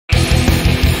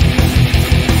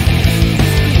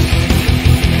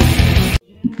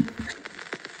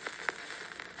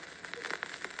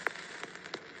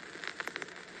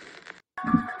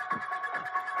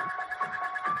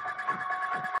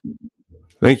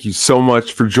Thank you so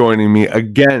much for joining me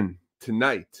again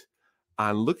tonight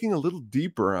on looking a little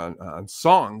deeper on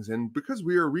songs. And because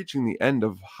we are reaching the end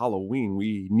of Halloween,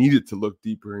 we needed to look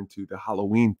deeper into the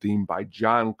Halloween theme by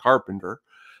John Carpenter.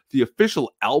 The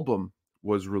official album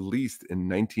was released in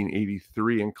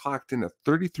 1983 and clocked in at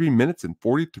 33 minutes and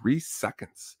 43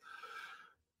 seconds.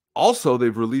 Also,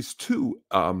 they've released two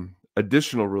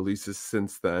additional releases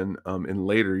since then in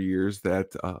later years that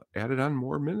added on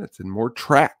more minutes and more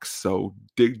tracks. So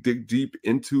dig deep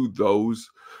into those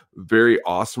very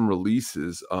awesome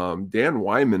releases. Dan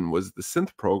Wyman was the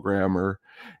synth programmer,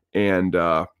 and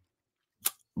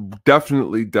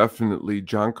definitely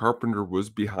John Carpenter was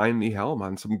behind the helm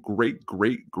on some great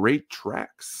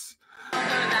tracks.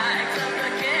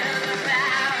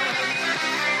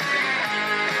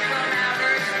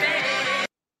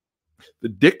 The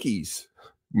Dickies,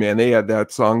 man, they had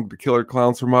that song, The Killer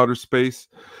Klowns from Outer Space.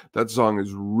 That song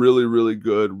is really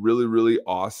good, really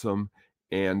awesome,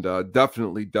 and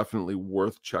definitely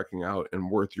worth checking out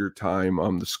and worth your time.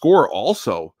 The score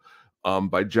also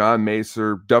by John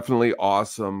Maser, definitely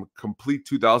awesome. Complete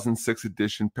 2006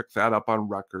 edition. Pick that up on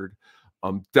record.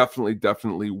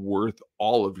 Definitely worth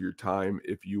all of your time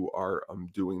if you are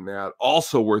doing that.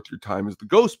 Also worth your time is the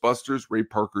Ghostbusters, Ray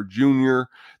Parker Jr.,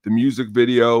 the music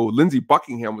video. Lindsey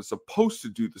Buckingham was supposed to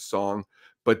do the song,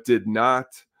 but did not.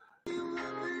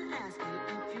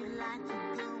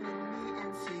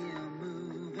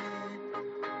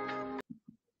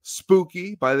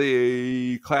 Spooky by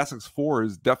the Classics 4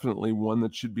 is definitely one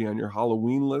that should be on your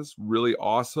Halloween list. Really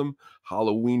awesome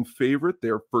Halloween favorite,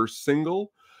 their first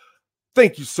single.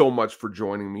 Thank you so much for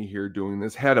joining me here doing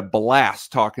this. Had a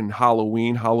blast talking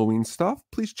Halloween stuff.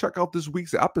 Please check out this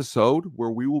week's episode where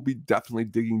we will be definitely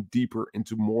digging deeper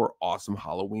into more awesome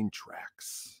Halloween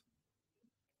tracks.